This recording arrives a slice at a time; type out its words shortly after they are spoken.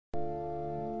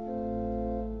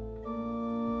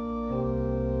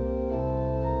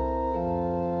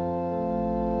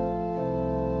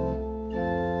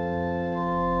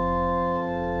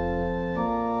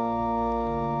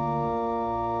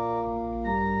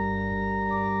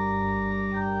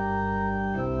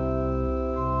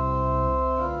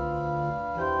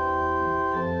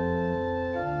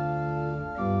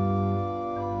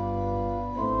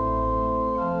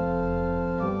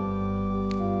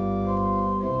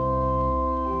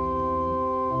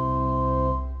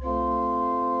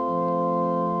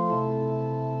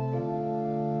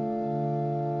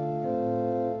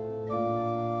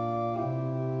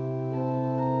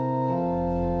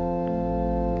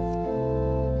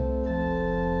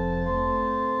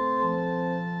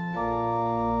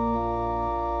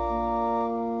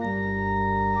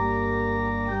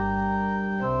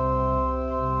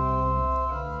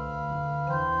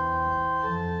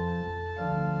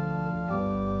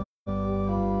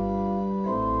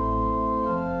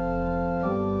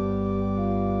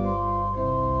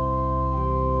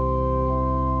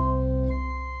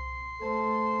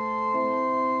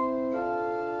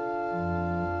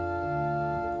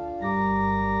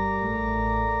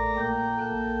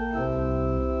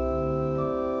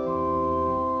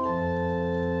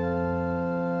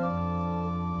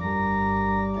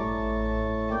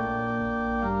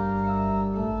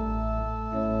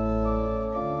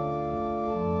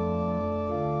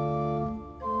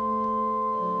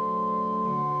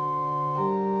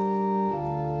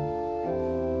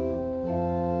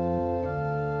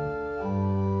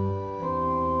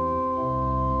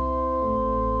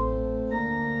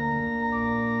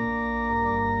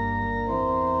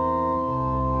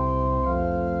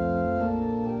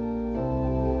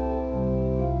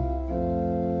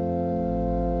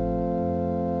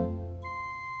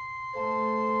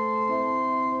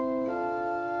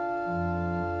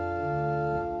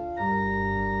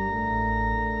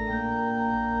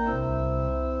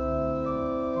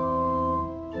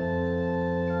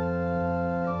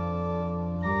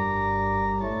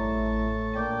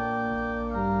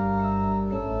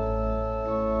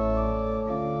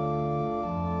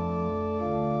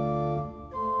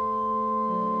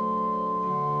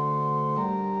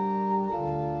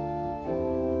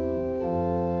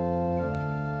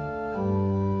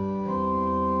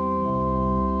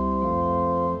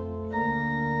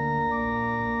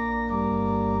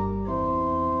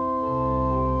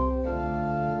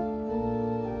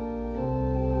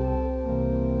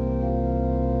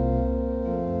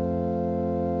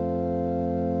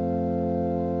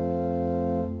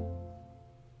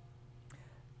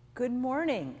Good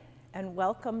morning and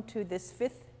welcome to this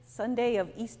fifth Sunday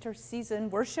of Easter season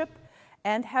worship,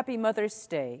 and happy Mother's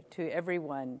Day to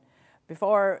everyone.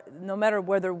 No matter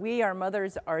whether we are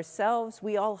mothers ourselves,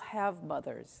 we all have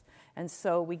mothers. And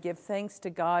so we give thanks to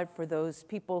God for those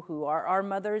people who are our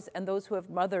mothers and those who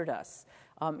have mothered us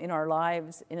in our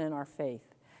lives and in our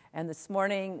faith. And this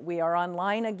morning we are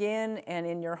online again and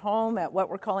in your home at what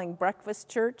we're calling Breakfast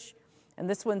Church. And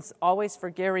this one's always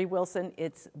for Gary Wilson.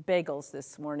 It's bagels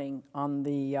this morning on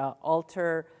the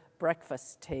altar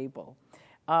breakfast table.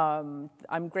 I'm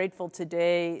grateful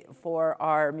today for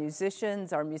our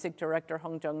musicians. Our music director,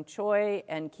 Hong Jung Choi,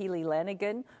 and Keely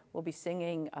Lanigan will be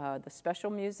singing the special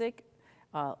music.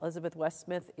 Elizabeth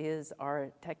Westsmith is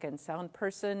our tech and sound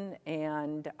person,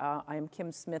 and I'm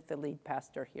Kim Smith, the lead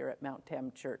pastor here at Mount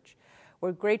Tam Church.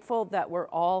 We're grateful that we're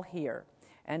all here.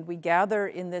 And we gather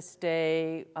in this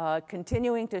day,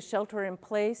 continuing to shelter in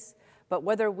place, but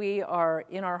whether we are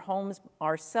in our homes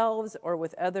ourselves or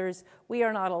with others, we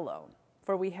are not alone,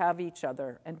 for we have each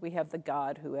other, and we have the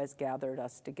God who has gathered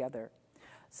us together.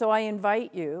 So I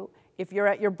invite you, if you're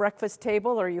at your breakfast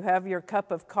table or you have your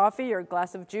cup of coffee or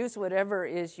glass of juice, whatever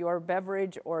is your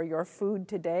beverage or your food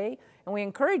today, and we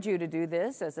encourage you to do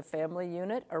this as a family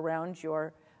unit around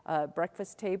your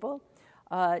breakfast table,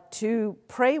 to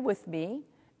pray with me.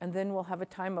 And then we'll have a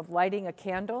time of lighting a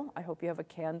candle. I hope you have a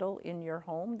candle in your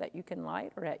home that you can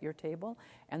light or at your table.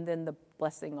 And then the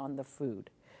blessing on the food.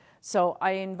 So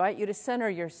I invite you to center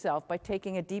yourself by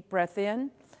taking a deep breath in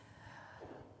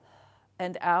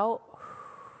and out.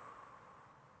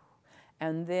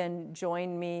 And then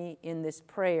join me in this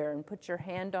prayer and put your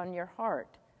hand on your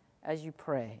heart as you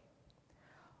pray.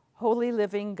 Holy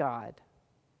living God,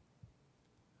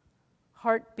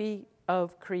 heartbeat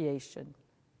of creation,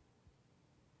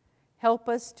 help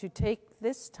us to take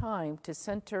this time to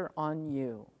center on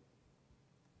you.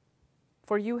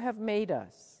 For you have made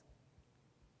us.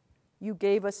 You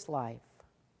gave us life.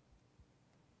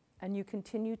 And you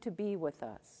continue to be with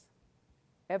us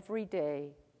every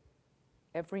day,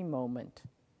 every moment,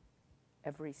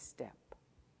 every step.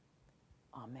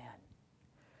 Amen.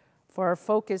 For our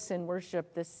focus in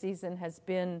worship this season has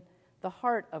been the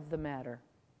heart of the matter.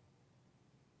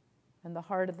 And the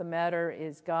heart of the matter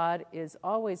is God is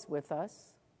always with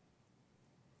us.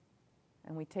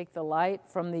 And we take the light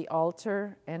from the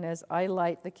altar, and as I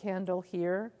light the candle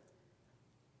here,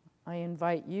 I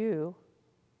invite you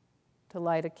to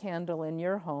light a candle in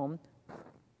your home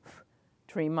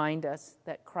to remind us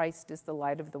that Christ is the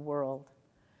light of the world.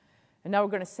 And now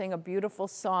we're going to sing a beautiful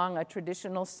song, a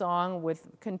traditional song with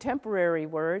contemporary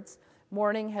words,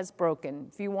 Morning Has Broken.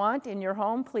 If you want, in your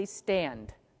home, please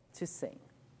stand to sing.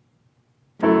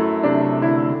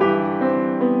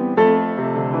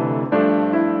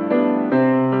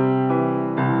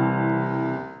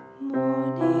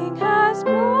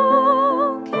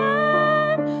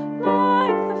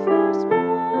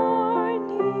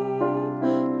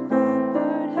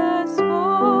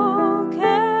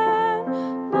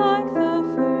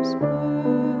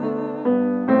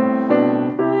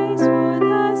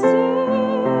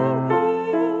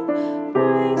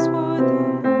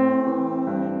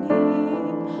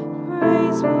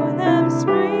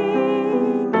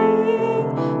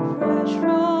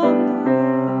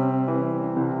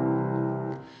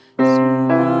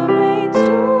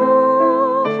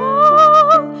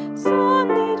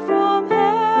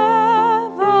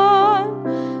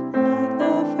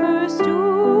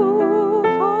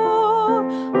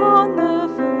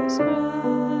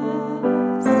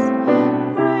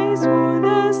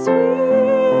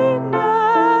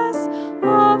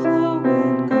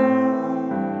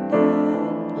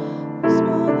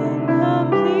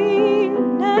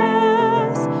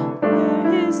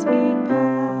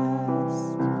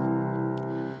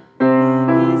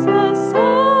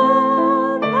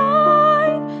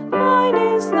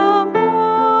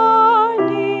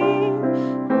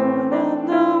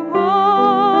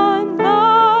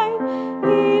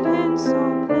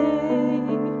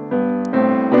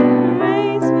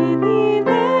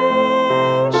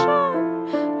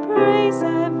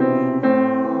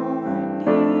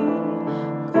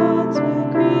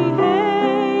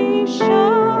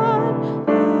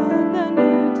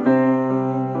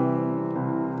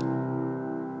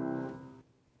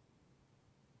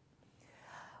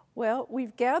 Well,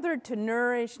 we've gathered to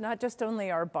nourish not just only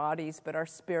our bodies, but our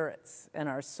spirits and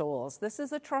our souls. This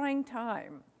is a trying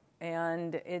time,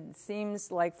 and it seems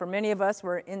like for many of us,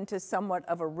 we're into somewhat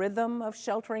of a rhythm of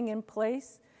sheltering in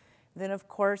place. Then, of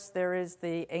course, there is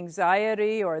the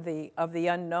anxiety or of the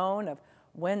unknown of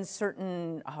when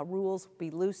certain rules will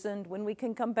be loosened, when we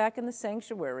can come back in the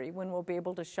sanctuary, when we'll be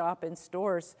able to shop in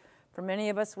stores For many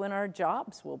of us, when our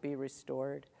jobs will be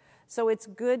restored. So it's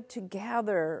good to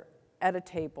gather at a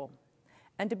table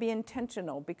and to be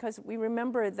intentional, because we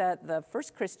remember that the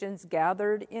first Christians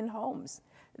gathered in homes.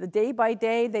 The day by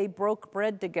day, they broke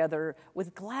bread together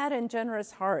with glad and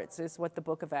generous hearts, is what the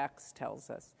book of Acts tells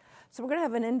us. So we're going to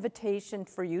have an invitation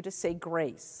for you to say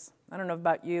grace. I don't know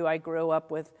about you, I grew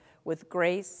up with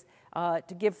grace,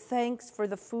 to give thanks for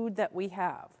the food that we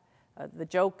have. The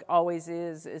joke always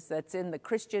is that's in the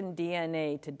Christian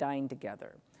DNA to dine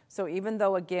together. So even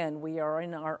though, again, we are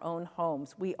in our own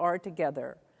homes, we are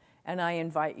together, and I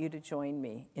invite you to join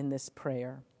me in this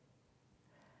prayer.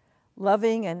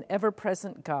 Loving and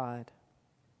ever-present God,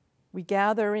 we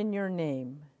gather in your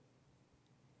name,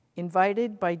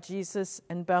 invited by Jesus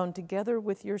and bound together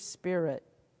with your Spirit,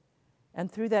 and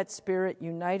through that Spirit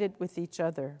united with each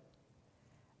other,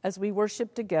 as we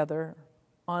worship together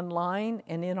online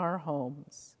and in our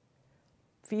homes.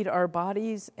 Feed our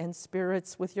bodies and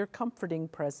spirits with your comforting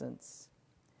presence.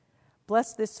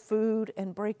 Bless this food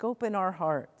and break open our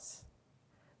hearts.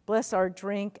 Bless our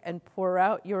drink and pour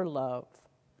out your love.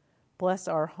 Bless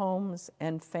our homes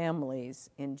and families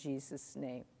in Jesus'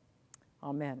 name.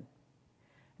 Amen.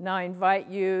 Now I invite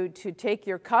you to take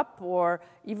your cup or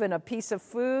even a piece of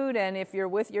food, and if you're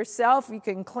with yourself, you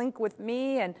can clink with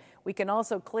me, and we can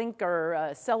also clink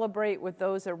or celebrate with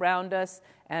those around us.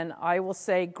 And I will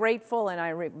say grateful, and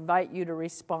I invite you to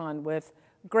respond with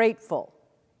grateful,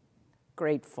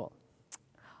 grateful.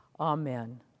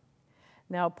 Amen.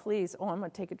 Now please, I'm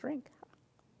going to take a drink.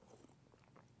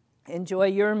 Enjoy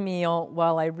your meal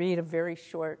while I read a very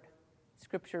short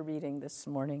scripture reading this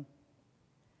morning.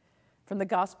 From the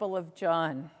Gospel of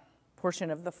John,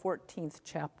 portion of the 14th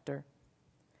chapter.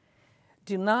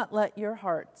 Do not let your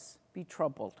hearts be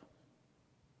troubled.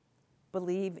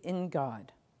 Believe in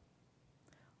God.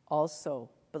 Also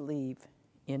believe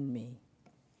in me.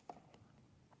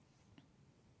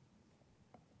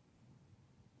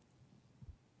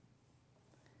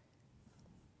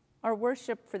 Our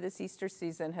worship for this Easter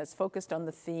season has focused on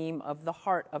the theme of the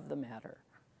heart of the matter.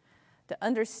 To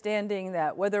understanding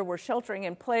that whether we're sheltering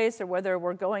in place or whether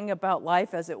we're going about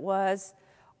life as it was,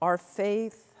 our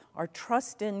faith, our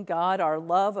trust in God, our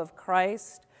love of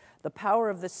Christ, the power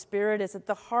of the Spirit is at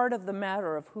the heart of the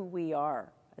matter of who we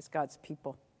are as God's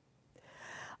people.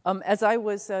 As I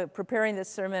was preparing this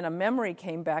sermon, a memory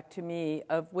came back to me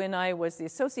of when I was the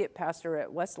associate pastor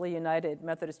at Wesley United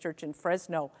Methodist Church in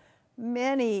Fresno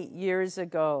many years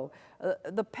ago.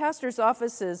 The pastor's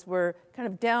offices were kind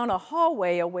of down a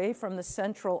hallway away from the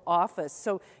central office,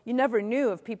 so you never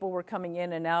knew if people were coming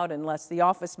in and out unless the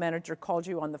office manager called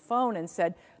you on the phone and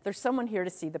said, "There's someone here to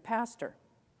see the pastor."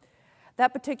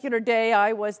 That particular day,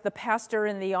 I was the pastor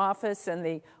in the office, and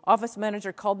the office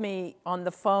manager called me on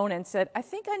the phone and said, "I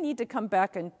think I need to come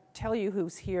back and tell you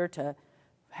who's here to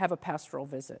have a pastoral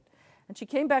visit." And she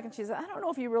came back and she said, "I don't know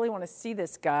if you really want to see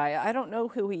this guy. I don't know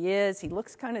who he is. He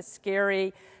looks kind of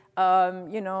scary.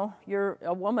 You're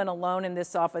a woman alone in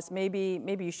this office. Maybe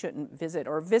you shouldn't visit,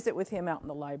 or visit with him out in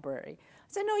the library." I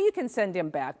said, "No, you can send him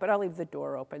back, but I'll leave the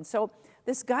door open." So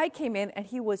this guy came in, and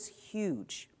he was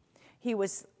huge. He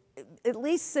was at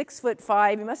least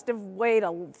 6'5". He must have weighed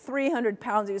 300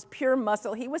 pounds. He was pure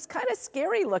muscle. He was kind of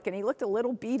scary looking. He looked a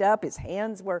little beat up. His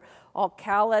hands were all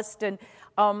calloused, and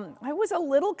I was a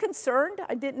little concerned.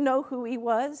 I didn't know who he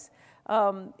was.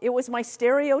 It was my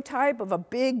stereotype of a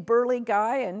big, burly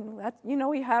guy, and that,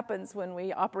 what happens when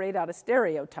we operate out of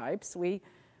stereotypes. We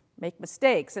make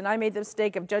mistakes, and I made the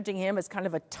mistake of judging him as kind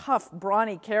of a tough,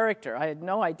 brawny character. I had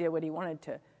no idea what he wanted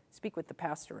to speak with the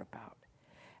pastor about.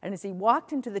 And as he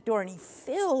walked into the door and he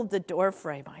filled the door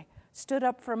frame, I stood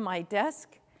up from my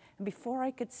desk, and before I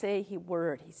could say a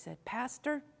word, he said,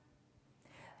 "Pastor,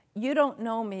 you don't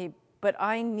know me, but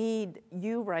I need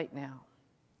you right now.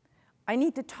 I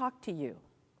need to talk to you.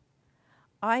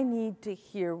 I need to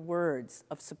hear words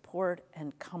of support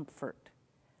and comfort.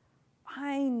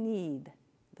 I need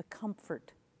the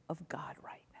comfort of God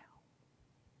right now."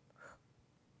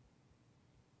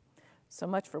 So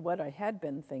much for what I had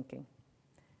been thinking.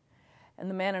 And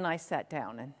the man and I sat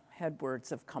down and had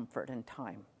words of comfort and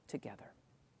time together.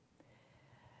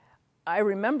 I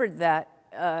remembered that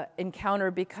encounter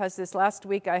because this last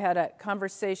week I had a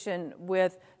conversation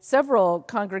with several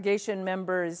congregation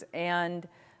members, and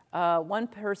one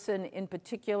person in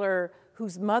particular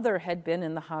whose mother had been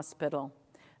in the hospital.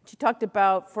 She talked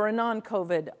about, for a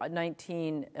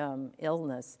non-COVID-19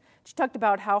 illness, she talked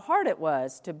about how hard it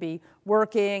was to be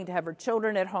working, to have her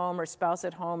children at home, her spouse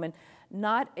at home, and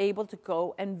not able to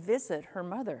go and visit her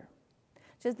mother.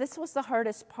 She said this was the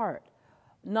hardest part.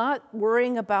 not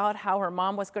worrying about how her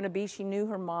mom was going to be. She knew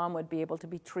her mom would be able to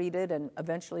be treated and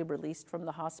eventually released from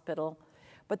the hospital,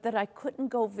 but that I couldn't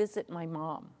go visit my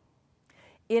mom.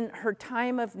 In her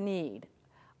time of need,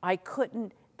 I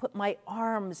couldn't put my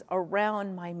arms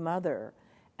around my mother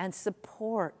and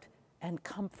support and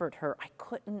comfort her. I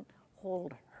couldn't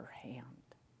hold her hand.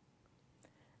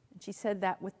 And she said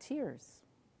that with tears.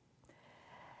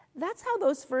 That's how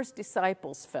those first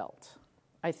disciples felt,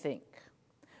 I think,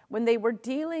 when they were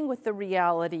dealing with the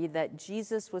reality that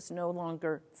Jesus was no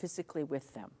longer physically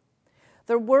with them.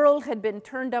 Their world had been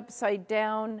turned upside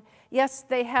down. Yes,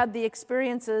 they had the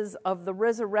experiences of the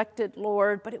resurrected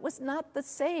Lord, but it was not the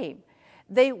same.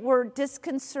 They were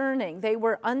disconcerting. They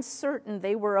were uncertain.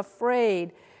 They were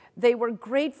afraid. They were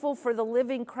grateful for the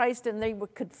living Christ, and they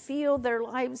could feel their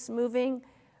lives moving.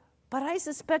 But I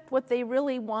suspect what they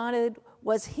really wanted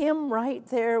was Him right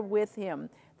there with Him.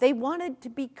 They wanted to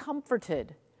be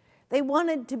comforted. They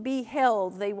wanted to be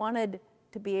held. They wanted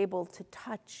to be able to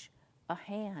touch a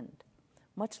hand,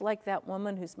 much like that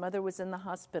woman whose mother was in the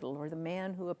hospital, or the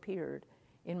man who appeared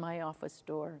in my office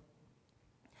door.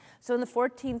 So in the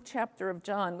 14th chapter of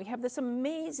John, we have this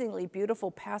amazingly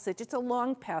beautiful passage. It's a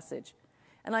long passage,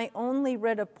 and I only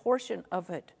read a portion of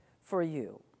it for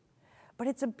you. But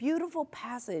it's a beautiful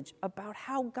passage about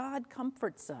how God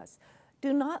comforts us.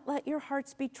 Do not let your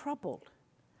hearts be troubled.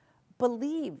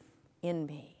 Believe in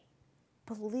me.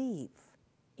 Believe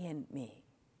in me.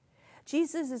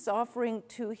 Jesus is offering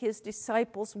to his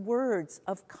disciples words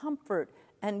of comfort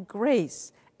and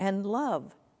grace and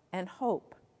love and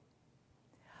hope.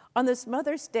 On this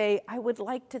Mother's Day, I would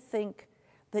like to think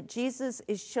that Jesus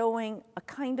is showing a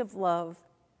kind of love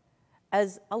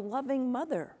as a loving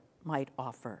mother might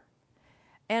offer.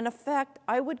 And in fact,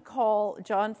 I would call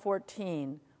John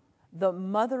 14 the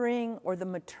mothering or the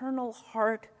maternal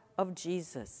heart of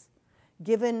Jesus,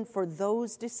 given for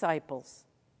those disciples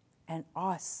and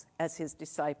us as his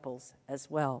disciples as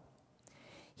well.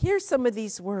 Here's some of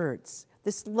these words,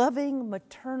 this loving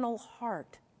maternal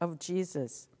heart of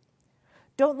Jesus.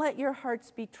 Don't let your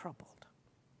hearts be troubled.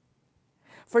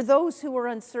 For those who are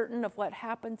uncertain of what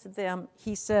happened to them,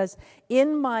 he says,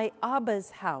 in my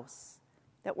Abba's house.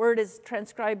 That word is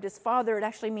transcribed as father. It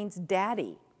actually means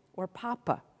daddy or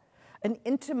papa, an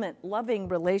intimate, loving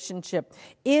relationship.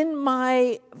 In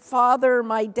my father,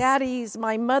 my daddy's,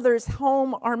 my mother's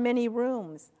home are many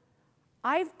rooms.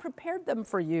 I've prepared them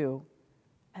for you,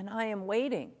 and I am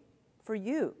waiting for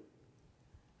you.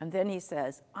 And then he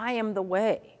says, I am the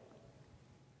way,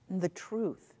 and the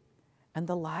truth, and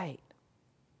the light.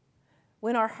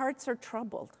 When our hearts are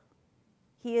troubled,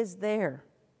 he is there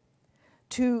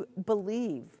to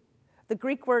believe. The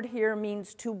Greek word here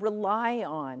means to rely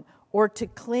on or to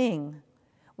cling.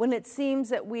 When it seems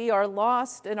that we are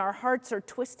lost and our hearts are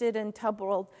twisted and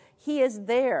troubled, he is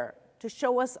there to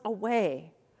show us a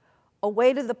way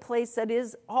to the place that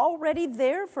is already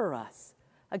there for us,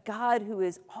 a God who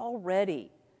is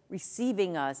already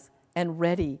receiving us and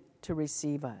ready to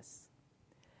receive us.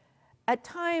 At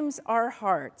times, our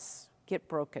hearts get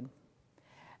broken.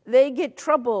 They get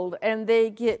troubled and they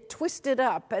get twisted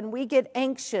up, and we get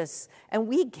anxious and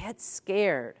we get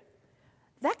scared.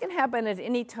 That can happen at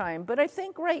any time, but I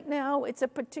think right now it's a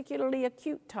particularly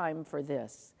acute time for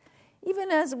this.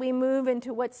 Even as we move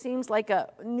into what seems like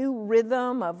a new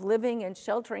rhythm of living and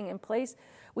sheltering in place,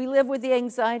 we live with the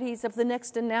anxieties of the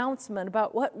next announcement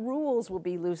about what rules will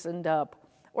be loosened up,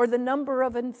 or the number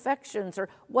of infections, or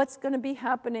what's going to be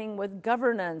happening with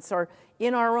governance, or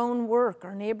in our own work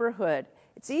or neighborhood.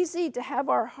 It's easy to have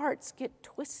our hearts get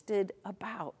twisted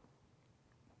about.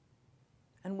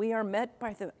 And we are met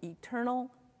by the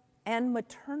eternal and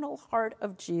maternal heart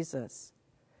of Jesus,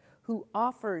 who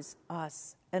offers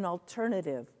us an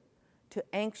alternative to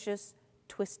anxious,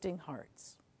 twisting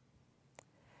hearts.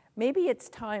 Maybe it's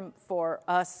time for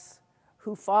us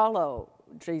who follow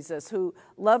Jesus, who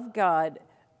love God,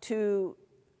 to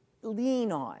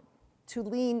lean on, to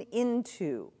lean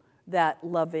into that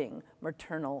loving,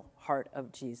 maternal heart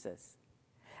of Jesus.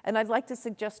 And I'd like to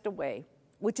suggest a way,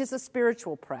 which is a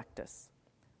spiritual practice.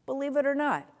 Believe it or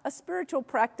not, a spiritual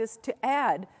practice to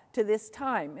add to this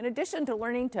time. In addition to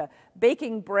learning to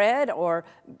baking bread or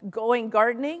going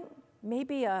gardening,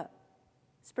 maybe a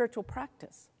spiritual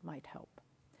practice might help.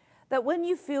 That when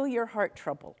you feel your heart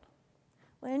troubled,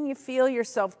 when you feel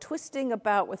yourself twisting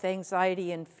about with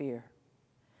anxiety and fear,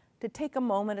 to take a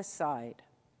moment aside,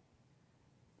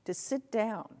 to sit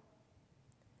down,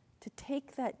 to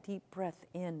take that deep breath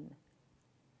in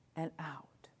and out,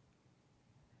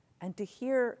 and to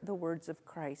hear the words of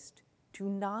Christ, do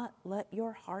not let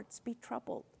your hearts be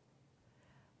troubled.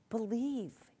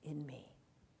 Believe in me.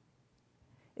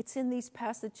 It's in these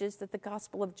passages that the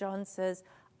Gospel of John says,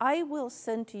 I will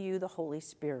send to you the Holy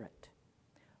Spirit,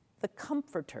 the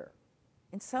Comforter,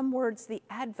 in some words, the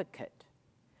Advocate,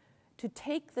 to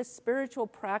take the spiritual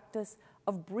practice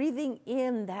of breathing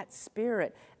in that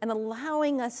Spirit and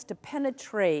allowing us to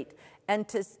penetrate and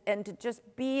to just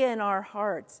be in our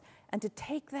hearts and to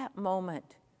take that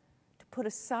moment to put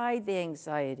aside the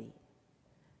anxiety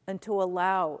and to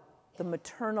allow the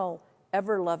maternal,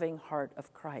 ever-loving heart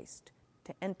of Christ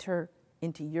to enter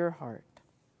into your heart.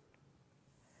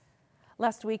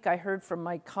 Last week, I heard from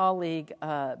my colleague,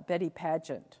 Betty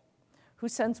Pageant, who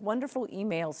sends wonderful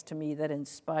emails to me that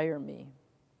inspire me.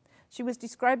 She was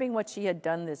describing what she had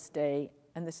done this day,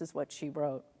 and this is what she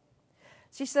wrote.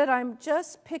 She said, "I'm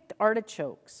just picked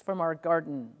artichokes from our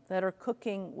garden that are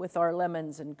cooking with our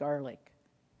lemons and garlic.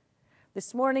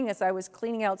 This morning, as I was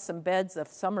cleaning out some beds of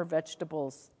summer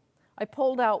vegetables, I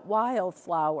pulled out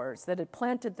wildflowers that had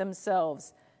planted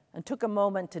themselves and took a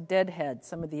moment to deadhead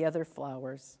some of the other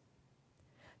flowers.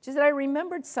 She said, I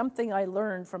remembered something I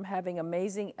learned from having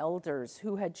amazing elders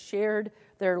who had shared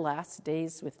their last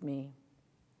days with me.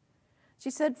 She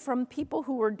said, from people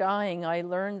who were dying, I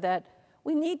learned that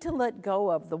we need to let go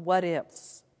of the what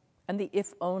ifs and the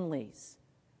if onlys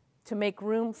to make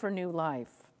room for new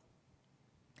life.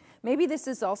 Maybe this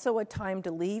is also a time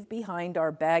to leave behind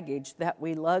our baggage that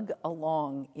we lug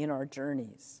along in our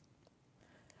journeys.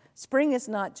 Spring is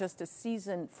not just a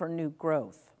season for new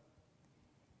growth.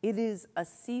 It is a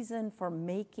season for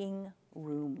making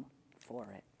room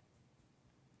for it.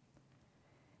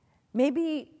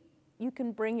 Maybe you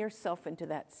can bring yourself into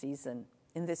that season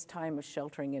in this time of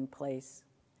sheltering in place.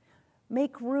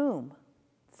 Make room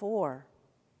for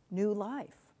new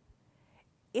life.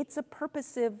 It's a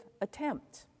purposive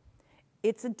attempt.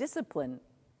 It's a discipline.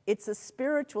 It's a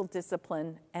spiritual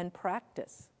discipline and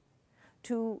practice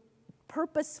to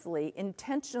purposefully,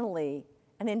 intentionally,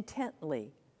 and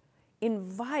intently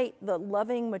invite the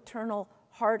loving maternal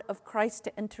heart of Christ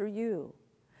to enter you,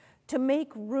 to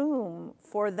make room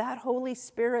for that Holy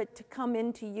Spirit to come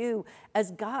into you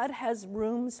as God has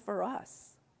rooms for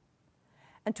us,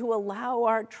 and to allow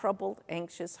our troubled,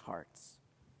 anxious hearts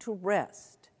to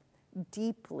rest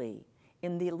deeply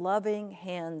in the loving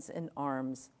hands and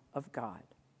arms of God,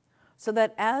 so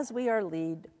that as we are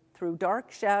led through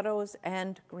dark shadows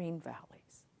and green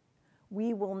valleys,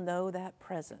 we will know that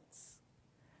presence.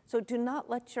 So do not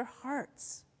let your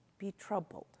hearts be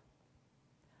troubled.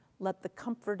 Let the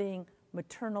comforting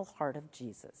maternal heart of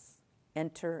Jesus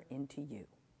enter into you.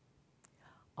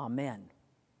 Amen.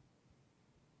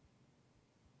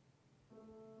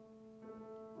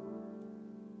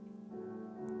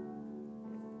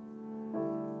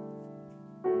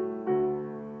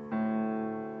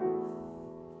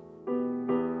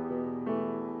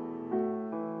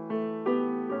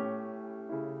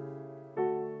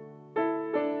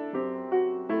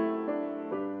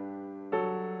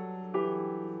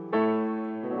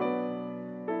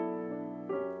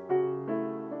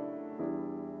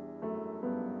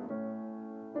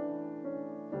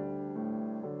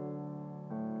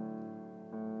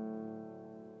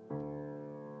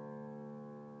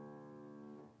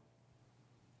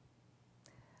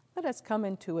 Let us come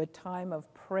into a time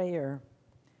of prayer.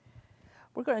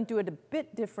 We're going to do it a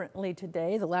bit differently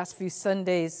today. The last few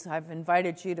Sundays, I've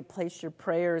invited you to place your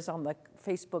prayers on the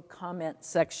Facebook comment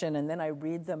section, and then I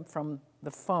read them from the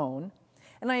phone.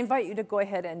 And I invite you to go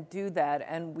ahead and do that,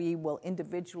 and we will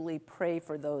individually pray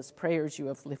for those prayers you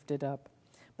have lifted up.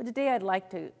 But today I'd like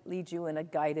to lead you in a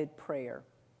guided prayer,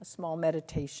 a small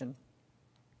meditation.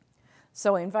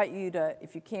 So I invite you to,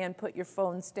 if you can, put your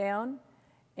phones down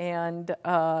and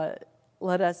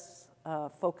let us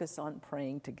focus on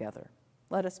praying together.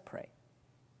 Let us pray.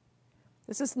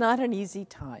 This is not an easy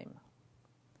time.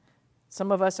 Some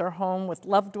of us are home with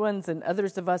loved ones, and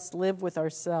others of us live with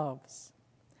ourselves.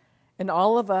 And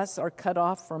all of us are cut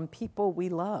off from people we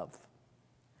love.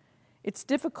 It's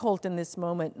difficult in this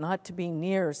moment not to be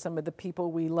near some of the people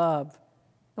we love,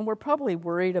 and we're probably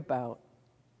worried about.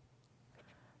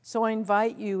 So I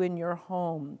invite you in your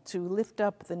home to lift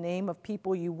up the name of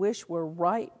people you wish were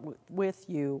right with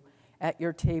you at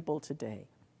your table today.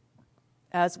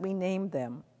 As we name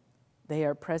them, they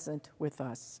are present with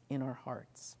us in our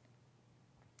hearts.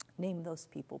 Name those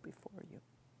people before you.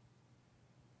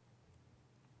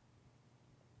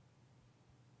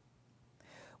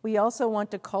 We also want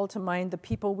to call to mind the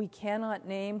people we cannot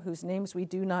name, whose names we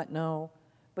do not know,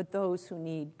 but those who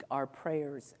need our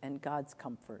prayers and God's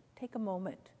comfort. Take a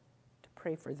moment to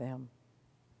pray for them.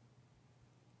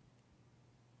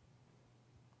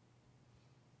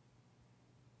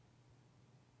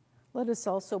 Let us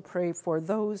also pray for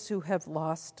those who have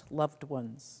lost loved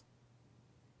ones,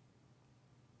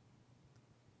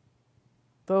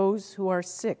 those who are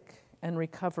sick and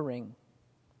recovering,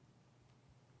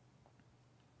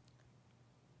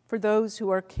 for those who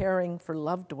are caring for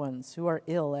loved ones who are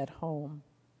ill at home,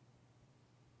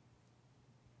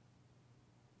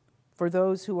 for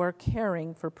those who are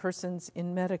caring for persons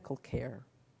in medical care,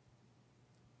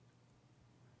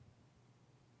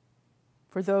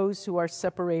 for those who are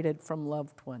separated from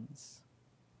loved ones,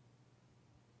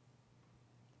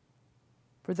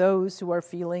 for those who are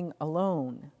feeling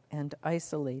alone and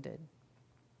isolated,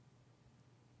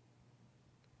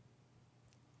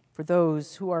 for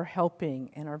those who are helping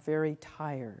and are very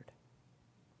tired,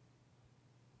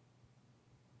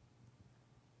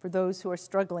 for those who are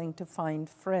struggling to find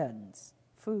friends,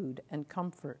 food, and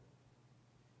comfort,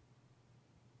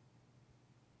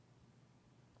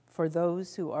 for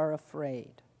those who are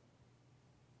afraid.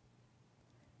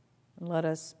 And let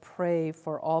us pray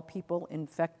for all people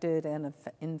infected and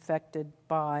infected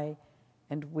by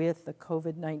and with the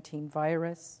COVID-19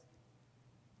 virus.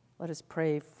 Let us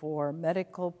pray for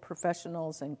medical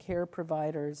professionals and care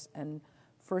providers and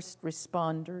first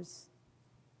responders.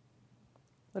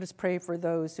 Let us pray for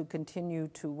those who continue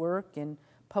to work in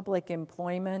public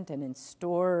employment and in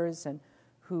stores and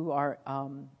who are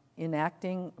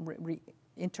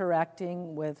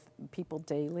interacting with people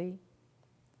daily.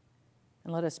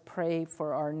 And let us pray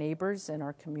for our neighbors and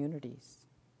our communities.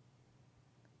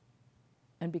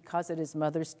 And because it is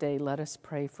Mother's Day, let us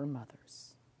pray for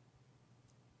mothers.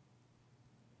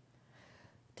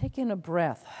 Take in a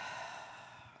breath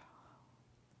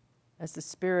as the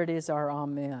Spirit is our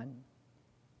Amen.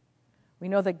 We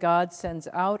know that God sends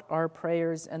out our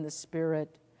prayers and the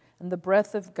Spirit, and the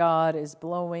breath of God is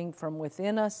blowing from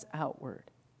within us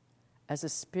outward as a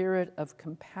spirit of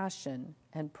compassion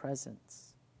and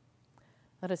presence.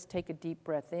 Let us take a deep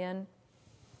breath in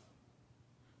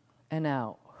and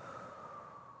out.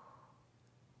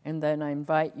 And then I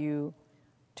invite you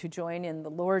to join in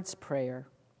the Lord's Prayer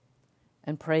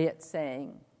and pray it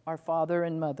saying, Our Father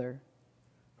and Mother,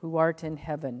 who art in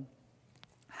heaven,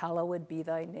 hallowed be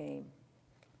thy name.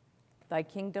 Thy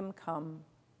kingdom come,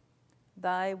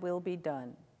 thy will be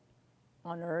done,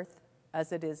 on earth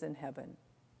as it is in heaven.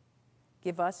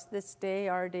 Give us this day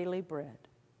our daily bread,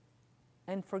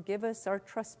 and forgive us our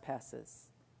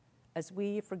trespasses, as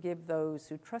we forgive those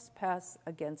who trespass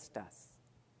against us.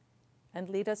 And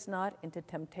lead us not into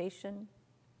temptation,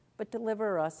 but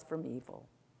deliver us from evil.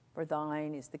 For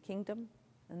thine is the kingdom,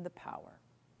 and the power,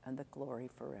 and the glory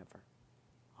forever.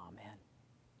 Amen.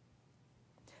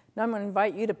 Now I'm going to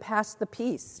invite you to pass the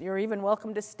peace. You're even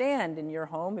welcome to stand in your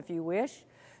home if you wish.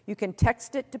 You can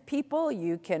text it to people.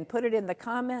 You can put it in the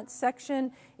comments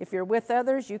section. If you're with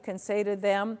others, you can say to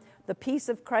them, the peace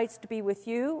of Christ be with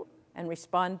you, and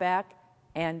respond back,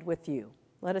 and with you.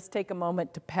 Let us take a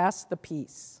moment to pass the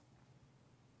peace.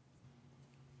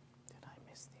 Did I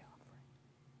miss the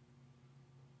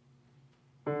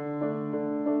offering?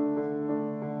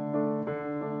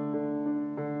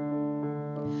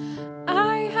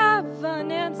 I have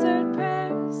unanswered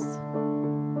prayers.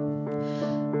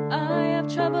 I have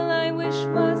trouble I wish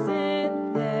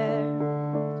wasn't there.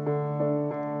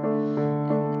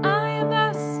 And I have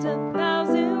asked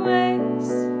 1,000 ways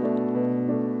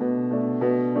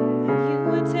that you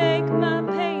would take my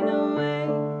pain away.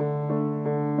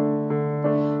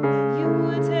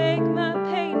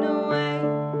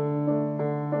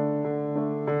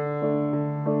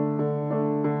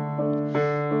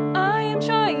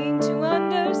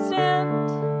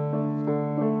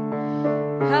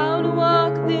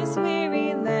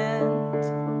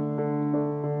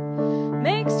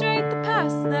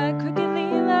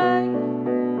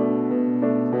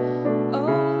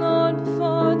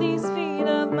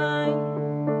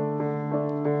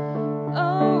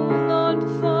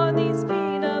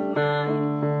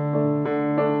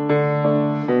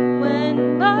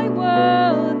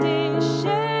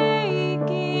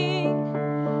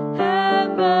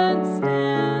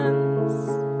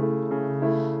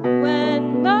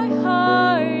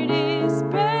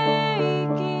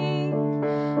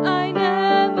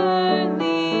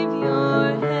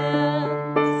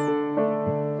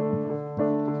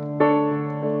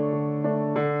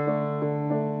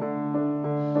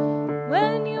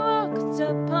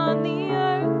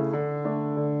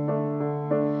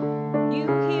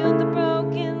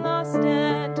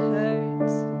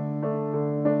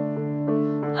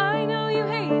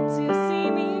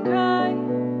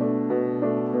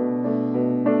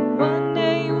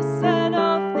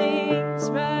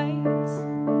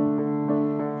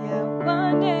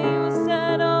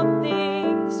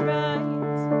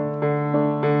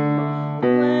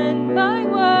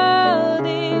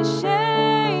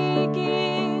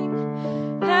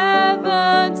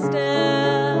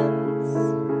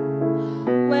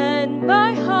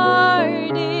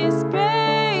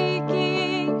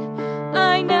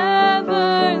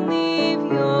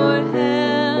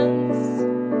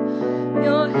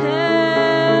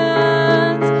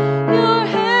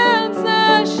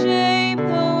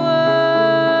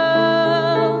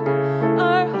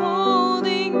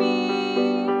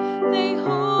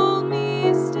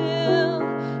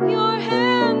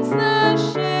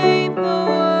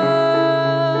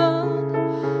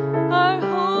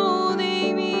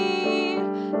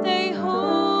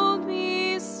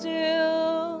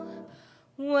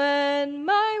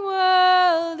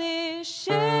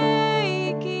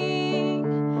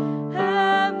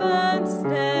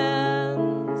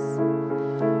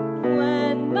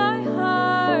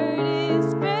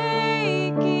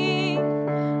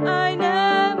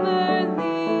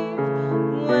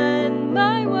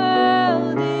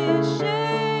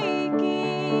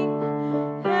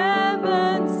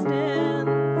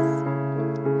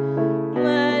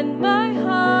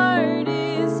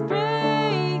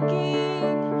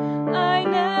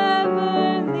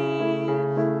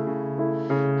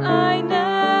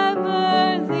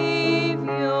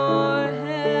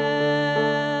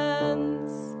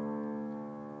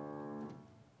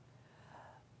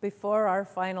 Before our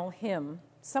final hymn,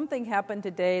 something happened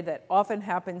today that often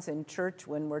happens in church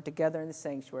when we're together in the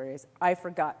sanctuaries. I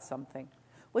forgot something,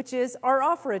 which is our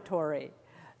offertory.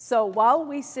 So while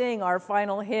we sing our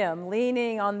final hymn,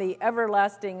 Leaning on the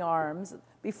Everlasting Arms,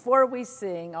 before we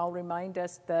sing, I'll remind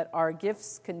us that our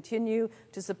gifts continue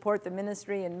to support the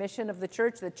ministry and mission of the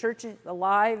church. The church is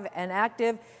alive and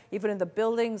active. Even if the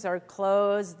buildings are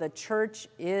closed, the church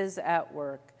is at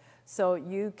work. So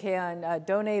you can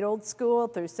donate old school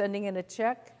through sending in a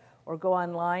check or go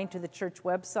online to the church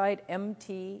website,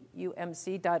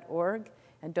 mtumc.org,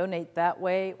 and donate that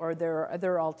way, or there are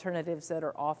other alternatives that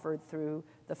are offered through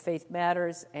the Faith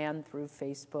Matters and through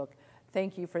Facebook.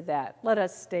 Thank you for that. Let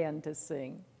us stand to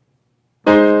sing.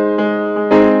 What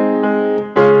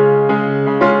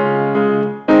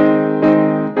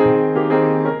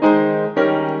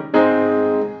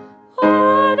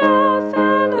a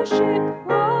fellowship,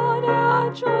 what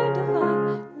a joy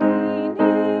divine,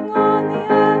 leaning on the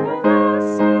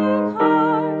everlasting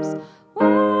arms. What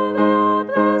a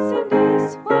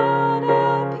blessedness, what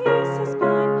a peace is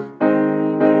mine,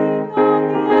 leaning on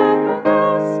the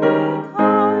everlasting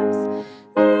arms.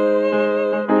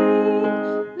 Leaning,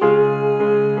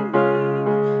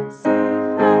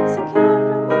 safe and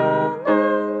secure from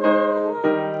all alarm.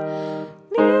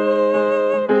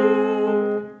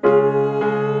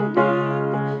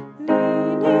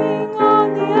 Leaning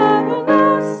on the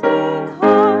everlasting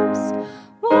arms.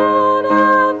 What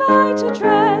have I to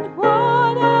dread?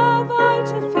 What have I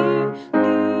to fear?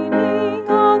 Leaning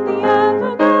on the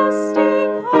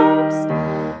everlasting arms.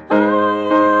 I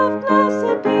have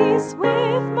blessed peace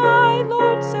with my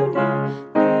Lord so near.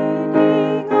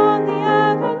 Leaning on the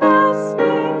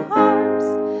everlasting arms.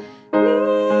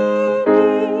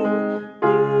 Leaning,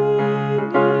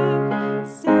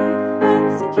 safe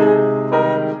and secure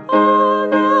from all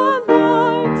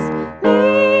alarms.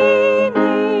 Leaning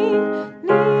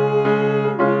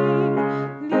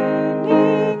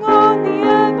on the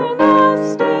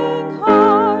everlasting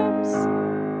arms.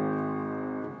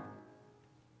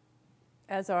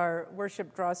 As our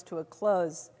worship draws to a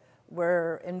close,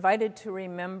 we're invited to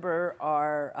remember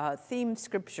our theme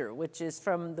scripture, which is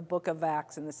from the book of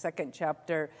Acts in the 2nd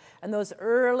chapter. And those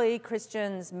early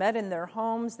Christians met in their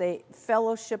homes, they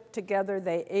fellowshiped together,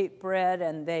 they ate bread,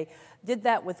 and they did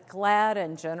that with glad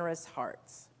and generous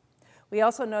hearts. We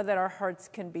also know that our hearts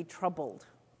can be troubled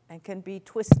and can be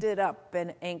twisted up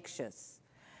and anxious.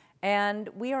 And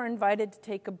we are invited to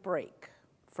take a break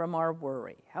from our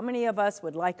worry. How many of us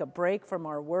would like a break from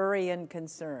our worry and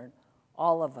concern?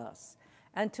 All of us.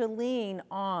 And to lean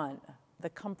on the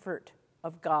comfort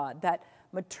of God. That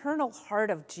maternal heart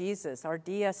of Jesus. Our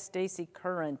D.S. Stacy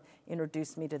Curran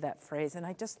introduced me to that phrase, and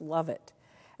I just love it.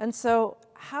 And so,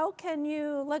 how can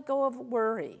you let go of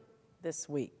worry this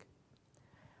week?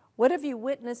 What have you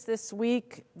witnessed this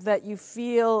week that you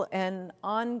feel an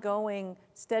ongoing,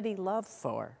 steady love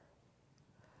for?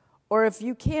 Or if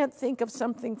you can't think of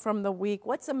something from the week,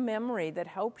 what's a memory that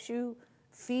helps you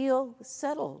feel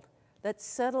settled, that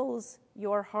settles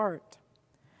your heart?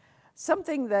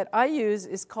 Something that I use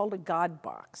is called a God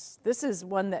box. This is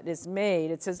one that is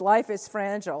made. It says, "Life is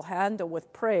fragile, handle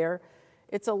with prayer."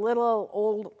 It's a little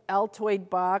old Altoid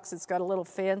box. It's got a little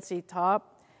fancy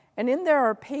top. And in there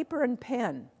are paper and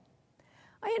pen.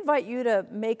 I invite you to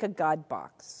make a God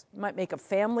box. You might make a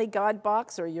family God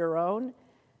box or your own.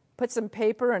 Put some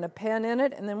paper and a pen in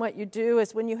it, and then what you do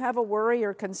is when you have a worry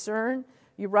or concern,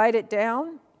 you write it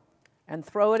down and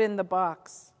throw it in the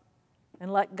box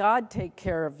and let God take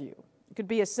care of you. It could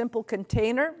be a simple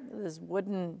container, this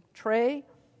wooden tray,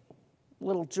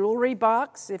 little jewelry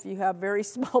box if you have very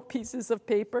small pieces of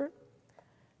paper.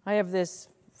 I have this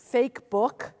fake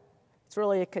book. It's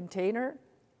really a container.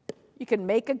 You can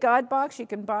make a God box, you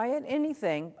can buy it,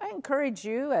 anything. I encourage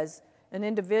you as an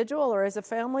individual or as a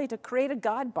family to create a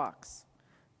God box.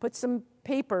 Put some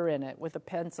paper in it with a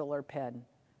pencil or pen.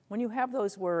 When you have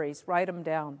those worries, write them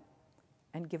down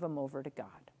and give them over to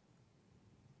God.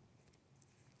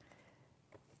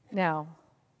 Now,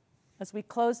 as we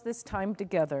close this time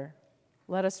together,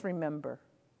 let us remember,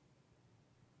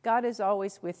 God is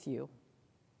always with you.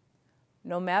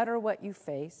 No matter what you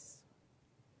face,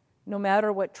 no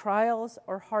matter what trials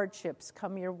or hardships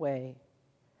come your way,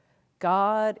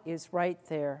 God is right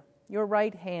there, your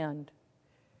right hand,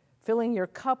 filling your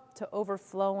cup to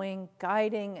overflowing,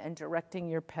 guiding and directing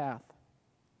your path.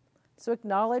 So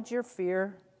acknowledge your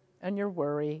fear and your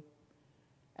worry,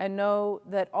 and know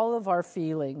that all of our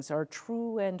feelings are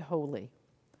true and holy,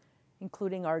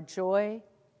 including our joy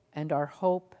and our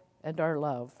hope and our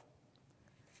love.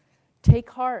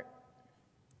 Take heart.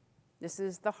 This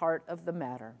is the heart of the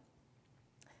matter.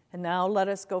 And now let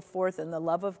us go forth in the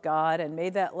love of God, and may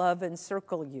that love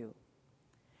encircle you.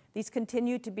 These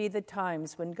continue to be the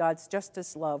times when God's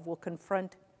justice love will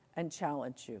confront and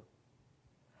challenge you.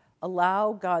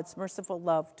 Allow God's merciful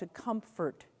love to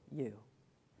comfort you.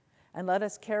 And let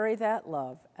us carry that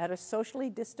love at a socially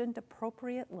distant,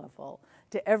 appropriate level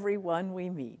to everyone we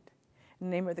meet. In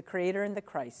the name of the Creator and the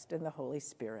Christ and the Holy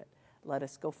Spirit, let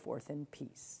us go forth in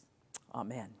peace.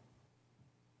 Amen.